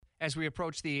As we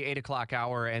approach the 8 o'clock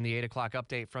hour and the 8 o'clock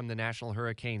update from the National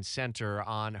Hurricane Center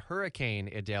on Hurricane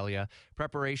Idalia,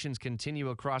 preparations continue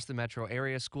across the metro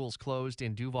area. Schools closed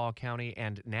in Duval County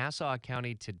and Nassau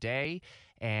County today,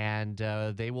 and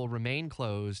they will remain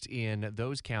closed in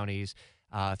those counties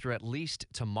through at least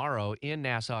tomorrow. In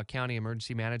Nassau County,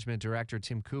 Emergency Management Director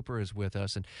Tim Cooper is with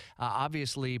us. And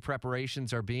obviously,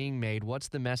 preparations are being made. What's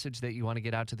the message that you want to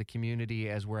get out to the community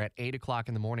as we're at 8 o'clock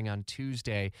in the morning on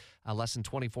Tuesday, less than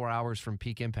 24 hours from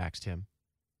peak impacts, Tim?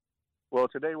 Well,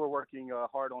 today we're working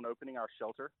hard on opening our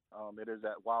shelter. It is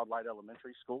at Wildlight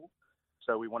Elementary School,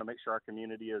 so we want to make sure our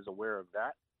community is aware of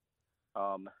that.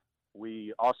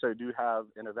 We also do have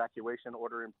an evacuation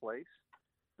order in place.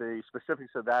 The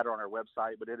specifics of that are on our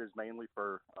website, but it is mainly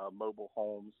for mobile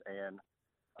homes and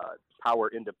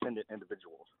power-independent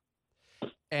individuals.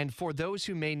 And for those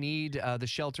who may need the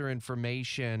shelter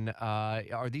information,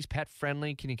 are these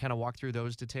pet-friendly? Can you kind of walk through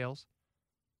those details?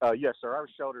 Yes, sir. Our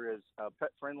shelter is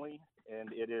pet-friendly,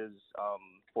 and it is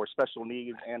for special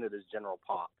needs, and it is general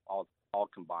pop, all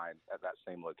combined at that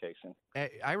same location.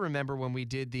 I remember when we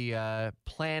did the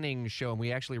planning show, and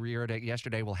we actually re-aired it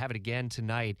yesterday. We'll have it again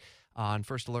tonight on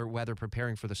First Alert Weather,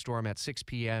 preparing for the storm at 6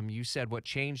 p.m. You said what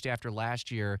changed after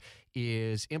last year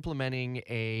is implementing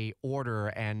a order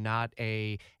and not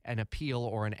an appeal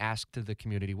or an ask to the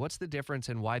community. What's the difference,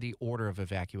 and why the order of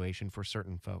evacuation for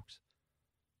certain folks?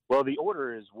 Well, the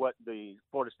order is what the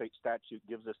Florida state statute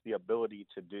gives us the ability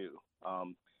to do.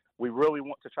 We really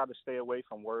want to try to stay away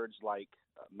from words like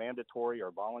mandatory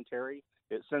or voluntary.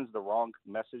 It sends the wrong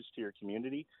message to your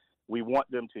community. We want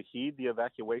them to heed the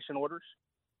evacuation orders,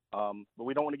 but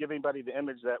we don't want to give anybody the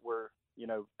image that we're,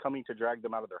 coming to drag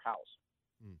them out of their house.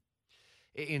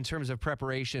 In terms of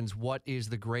preparations, what is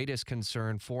the greatest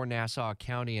concern for Nassau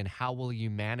County, and how will you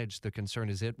manage the concern?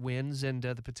 Is it winds and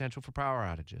the potential for power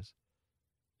outages?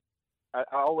 I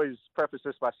always preface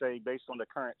this by saying, based on the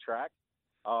current track,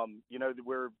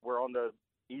 we're on the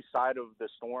east side of the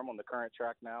storm on the current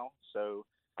track now. So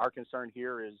our concern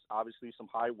here is obviously some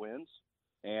high winds,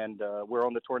 and we're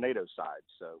on the tornado side.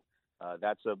 So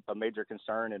that's a major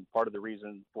concern, and part of the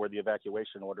reason for the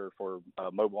evacuation order for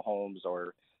mobile homes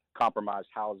or compromised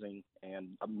housing, and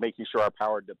making sure our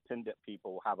power-dependent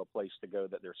people have a place to go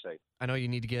that they're safe. I know you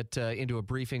need to get into a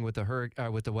briefing with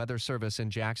the Weather Service in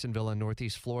Jacksonville in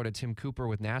Northeast Florida. Tim Cooper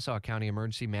with Nassau County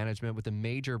Emergency Management, with the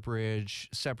major bridge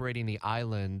separating the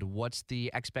island. What's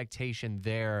the expectation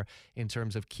there in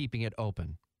terms of keeping it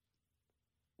open?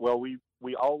 Well,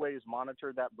 we always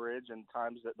monitor that bridge in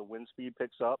times that the wind speed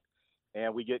picks up,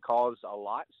 and we get calls a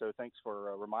lot, so thanks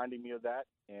for reminding me of that.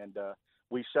 And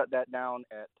we shut that down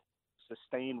at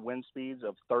sustained wind speeds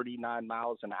of 39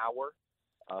 miles an hour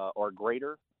or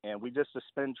greater, and we just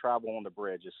suspend travel on the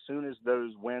bridge. As soon as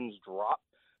those winds drop,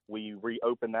 we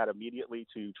reopen that immediately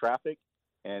to traffic,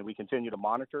 and we continue to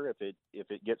monitor. If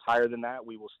it gets higher than that,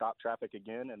 we will stop traffic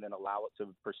again and then allow it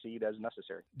to proceed as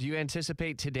necessary. Do you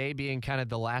anticipate today being kind of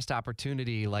the last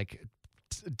opportunity, like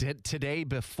today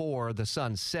before the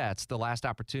sun sets, the last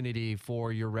opportunity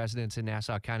for your residents in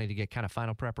Nassau County to get kind of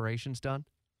final preparations done?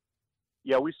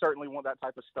 Yeah, we certainly want that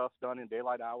type of stuff done in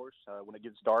daylight hours. When it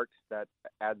gets dark, that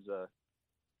adds a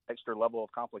extra level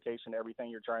of complication to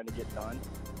everything you're trying to get done.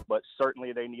 But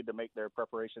certainly they need to make their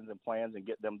preparations and plans and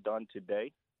get them done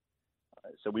today.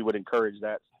 So we would encourage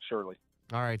that, surely.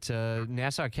 All right,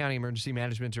 Nassau County Emergency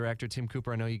Management Director Tim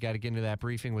Cooper, I know you got to get into that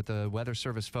briefing with the Weather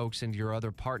Service folks and your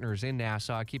other partners in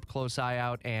Nassau. Keep a close eye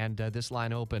out and this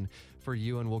line open for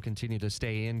you, and we'll continue to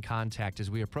stay in contact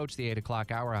as we approach the 8 o'clock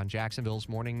hour on Jacksonville's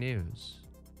Morning News.